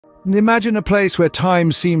Imagine a place where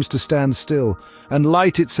time seems to stand still, and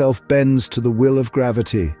light itself bends to the will of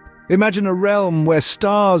gravity. Imagine a realm where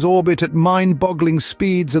stars orbit at mind-boggling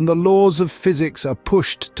speeds and the laws of physics are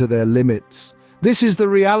pushed to their limits. This is the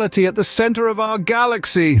reality at the center of our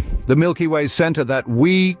galaxy. The Milky Way's center that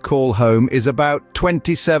we call home is about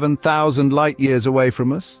 27,000 light-years away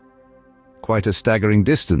from us. Quite a staggering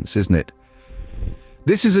distance, isn't it?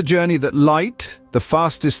 This is a journey that light, the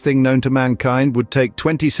fastest thing known to mankind, would take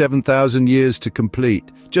 27,000 years to complete.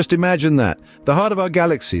 Just imagine that. The heart of our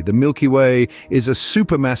galaxy, the Milky Way, is a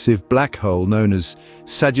supermassive black hole known as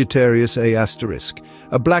Sagittarius A asterisk.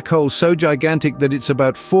 A black hole so gigantic that it's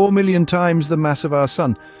about 4 million times the mass of our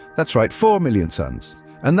sun. That's right, 4 million suns.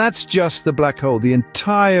 And that's just the black hole. The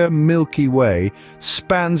entire Milky Way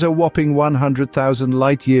spans a whopping 100,000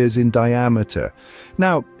 light-years in diameter.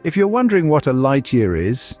 Now, if you're wondering what a light-year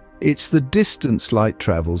is, it's the distance light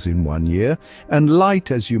travels in 1 year, and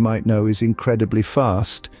light, as you might know, is incredibly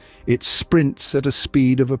fast. It sprints at a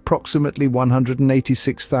speed of approximately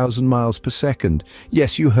 186,000 miles per second.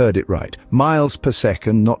 Yes, you heard it right. Miles per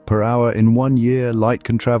second, not per hour. In 1 year, light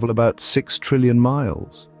can travel about 6 trillion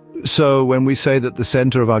miles. So when we say that the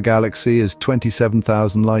center of our galaxy is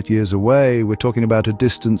 27,000 light-years away, we're talking about a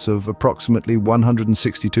distance of approximately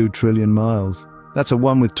 162 trillion miles. That's a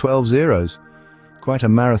 1 with 12 zeros. Quite a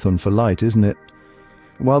marathon for light, isn't it?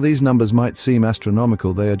 While these numbers might seem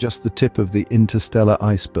astronomical, they are just the tip of the interstellar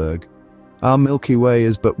iceberg. Our Milky Way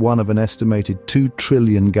is but one of an estimated 2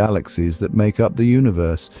 trillion galaxies that make up the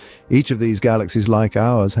universe. Each of these galaxies, like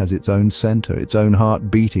ours, has its own center, its own heart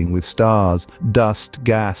beating with stars, dust,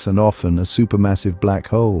 gas, and often a supermassive black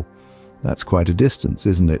hole. That's quite a distance,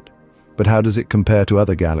 isn't it? But how does it compare to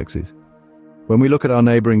other galaxies? When we look at our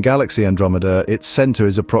neighboring galaxy Andromeda, its center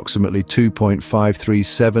is approximately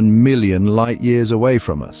 2.537 million light-years away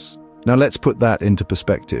from us. Now let's put that into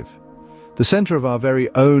perspective. The center of our very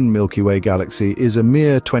own Milky Way galaxy is a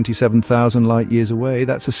mere 27,000 light-years away.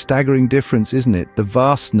 That's a staggering difference, isn't it? The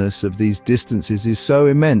vastness of these distances is so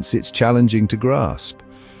immense it's challenging to grasp.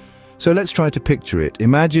 So let's try to picture it.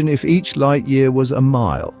 Imagine if each light-year was a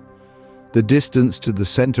mile. The distance to the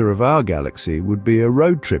center of our galaxy would be a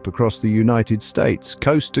road trip across the United States,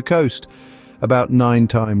 coast to coast, about 9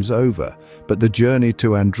 times over. But the journey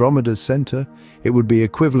to Andromeda's center, it would be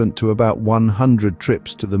equivalent to about 100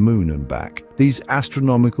 trips to the moon and back. These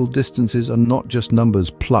astronomical distances are not just numbers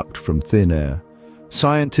plucked from thin air.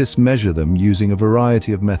 Scientists measure them using a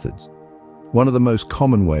variety of methods. One of the most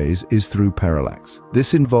common ways is through parallax.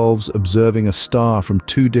 This involves observing a star from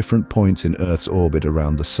 2 different points in Earth's orbit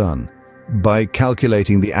around the sun. By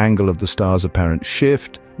calculating the angle of the star's apparent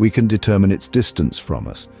shift, we can determine its distance from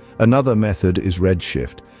us. Another method is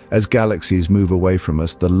redshift. As galaxies move away from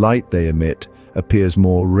us, the light they emit appears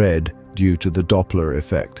more red due to the Doppler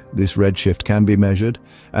effect. This redshift can be measured,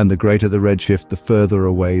 and the greater the redshift, the further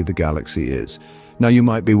away the galaxy is. Now you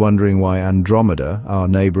might be wondering why Andromeda, our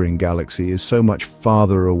neighboring galaxy, is so much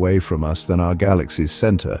farther away from us than our galaxy's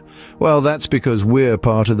center. Well, that's because we're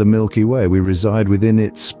part of the Milky Way. We reside within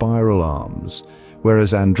its spiral arms,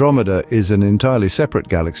 whereas Andromeda is an entirely separate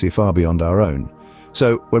galaxy far beyond our own.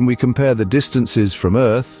 So when we compare the distances from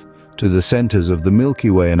Earth to the centers of the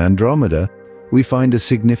Milky Way and Andromeda, we find a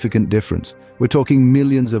significant difference. We're talking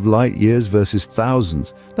millions of light years versus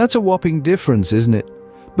thousands. That's a whopping difference, isn't it?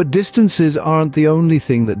 But distances aren't the only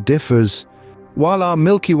thing that differs. While our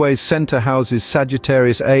Milky Way's center houses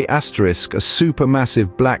Sagittarius A asterisk, a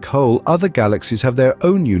supermassive black hole, other galaxies have their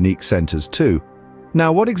own unique centers too.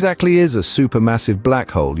 Now, what exactly is a supermassive black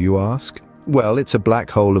hole, you ask? Well, it's a black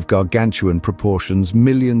hole of gargantuan proportions,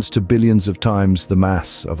 millions to billions of times the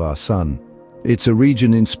mass of our sun. It's a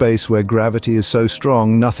region in space where gravity is so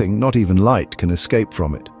strong nothing, not even light, can escape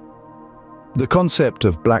from it. The concept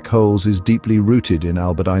of black holes is deeply rooted in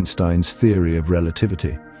Albert Einstein's theory of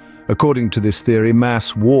relativity. According to this theory,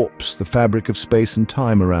 mass warps the fabric of space and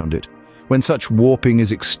time around it. When such warping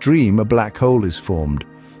is extreme, a black hole is formed.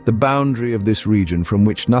 The boundary of this region from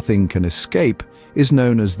which nothing can escape is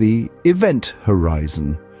known as the event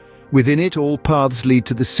horizon. Within it, all paths lead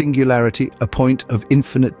to the singularity, a point of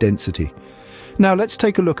infinite density. Now let's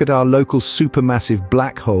take a look at our local supermassive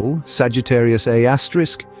black hole, Sagittarius A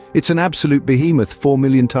asterisk. It's an absolute behemoth, 4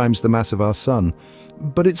 million times the mass of our sun.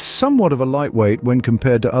 But it's somewhat of a lightweight when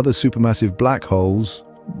compared to other supermassive black holes.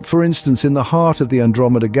 For instance, in the heart of the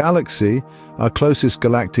Andromeda galaxy, our closest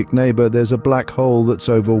galactic neighbor, there's a black hole that's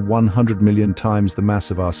over 100 million times the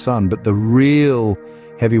mass of our sun. But the real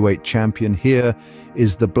heavyweight champion here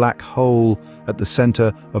is the black hole at the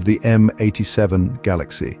center of the M87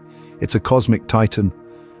 galaxy. It's a cosmic titan,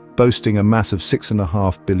 boasting a mass of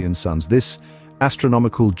 6.5 billion suns. This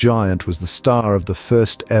astronomical giant was the star of the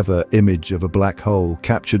first ever image of a black hole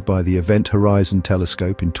captured by the Event Horizon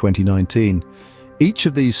Telescope in 2019. Each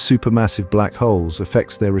of these supermassive black holes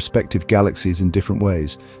affects their respective galaxies in different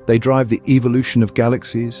ways. They drive the evolution of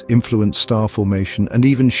galaxies, influence star formation, and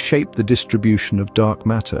even shape the distribution of dark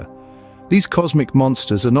matter. These cosmic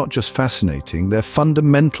monsters are not just fascinating, they're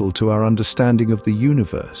fundamental to our understanding of the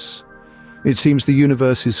universe. It seems the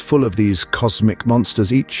universe is full of these cosmic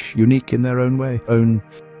monsters, each unique in their own way.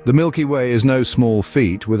 The Milky Way is no small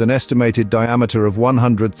feat, with an estimated diameter of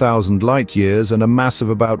 100,000 light-years and a mass of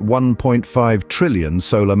about 1.5 trillion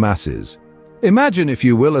solar masses. Imagine, if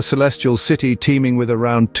you will, a celestial city teeming with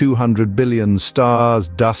around 200 billion stars,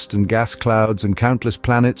 dust and gas clouds, and countless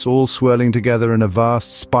planets all swirling together in a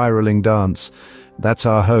vast, spiraling dance. That's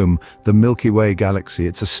our home, the Milky Way galaxy.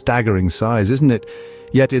 It's a staggering size, isn't it?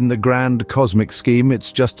 Yet in the grand cosmic scheme,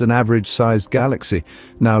 it's just an average-sized galaxy.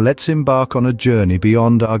 Now let's embark on a journey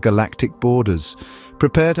beyond our galactic borders.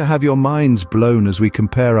 Prepare to have your minds blown as we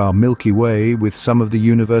compare our Milky Way with some of the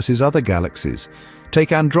universe's other galaxies.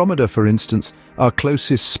 Take Andromeda, for instance, our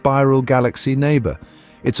closest spiral galaxy neighbor.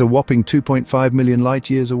 It's a whopping 2.5 million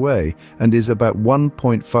light-years away and is about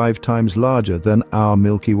 1.5 times larger than our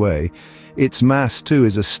Milky Way. Its mass, too,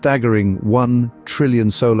 is a staggering 1 trillion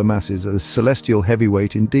solar masses, a celestial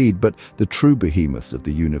heavyweight indeed, but the true behemoths of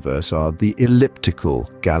the universe are the elliptical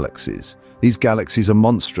galaxies. These galaxies are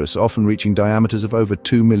monstrous, often reaching diameters of over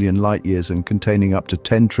 2 million light-years and containing up to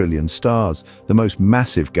 10 trillion stars. The most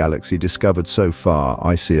massive galaxy discovered so far,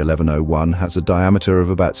 IC 1101, has a diameter of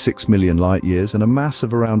about 6 million light-years and a mass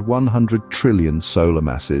of around 100 trillion solar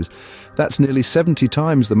masses. That's nearly 70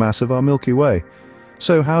 times the mass of our Milky Way.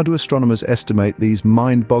 So how do astronomers estimate these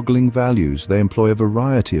mind-boggling values? They employ a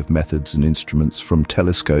variety of methods and instruments, from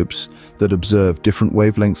telescopes that observe different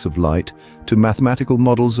wavelengths of light to mathematical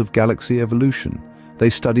models of galaxy evolution. They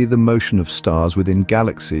study the motion of stars within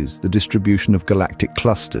galaxies, the distribution of galactic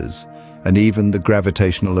clusters, and even the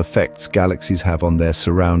gravitational effects galaxies have on their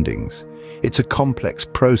surroundings. It's a complex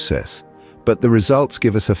process, but the results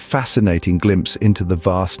give us a fascinating glimpse into the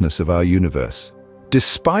vastness of our universe.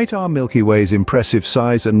 Despite our Milky Way's impressive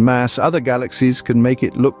size and mass, other galaxies can make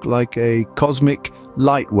it look like a cosmic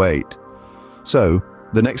lightweight. So,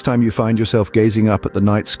 the next time you find yourself gazing up at the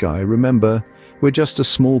night sky, remember, we're just a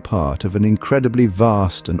small part of an incredibly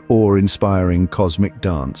vast and awe-inspiring cosmic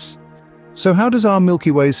dance. So how does our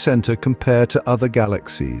Milky Way's center compare to other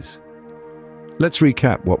galaxies? Let's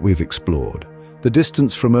recap what we've explored. The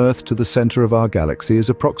distance from Earth to the center of our galaxy is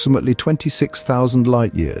approximately 26,000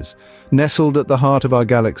 light-years. Nestled at the heart of our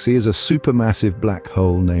galaxy is a supermassive black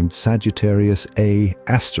hole named Sagittarius A*,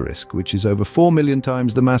 which is over 4 million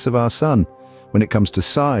times the mass of our Sun. When it comes to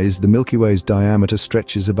size, the Milky Way's diameter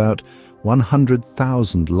stretches about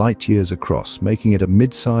 100,000 light-years across, making it a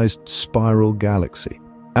mid-sized spiral galaxy.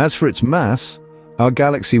 As for its mass, our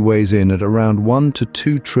galaxy weighs in at around 1 to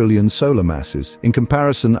 2 trillion solar masses. In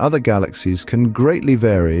comparison, other galaxies can greatly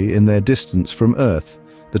vary in their distance from Earth,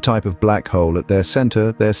 the type of black hole at their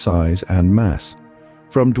center, their size and mass.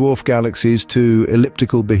 From dwarf galaxies to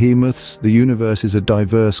elliptical behemoths, the universe is a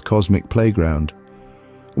diverse cosmic playground.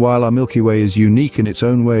 While our Milky Way is unique in its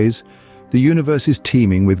own ways, the universe is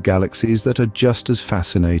teeming with galaxies that are just as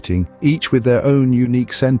fascinating, each with their own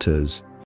unique centers.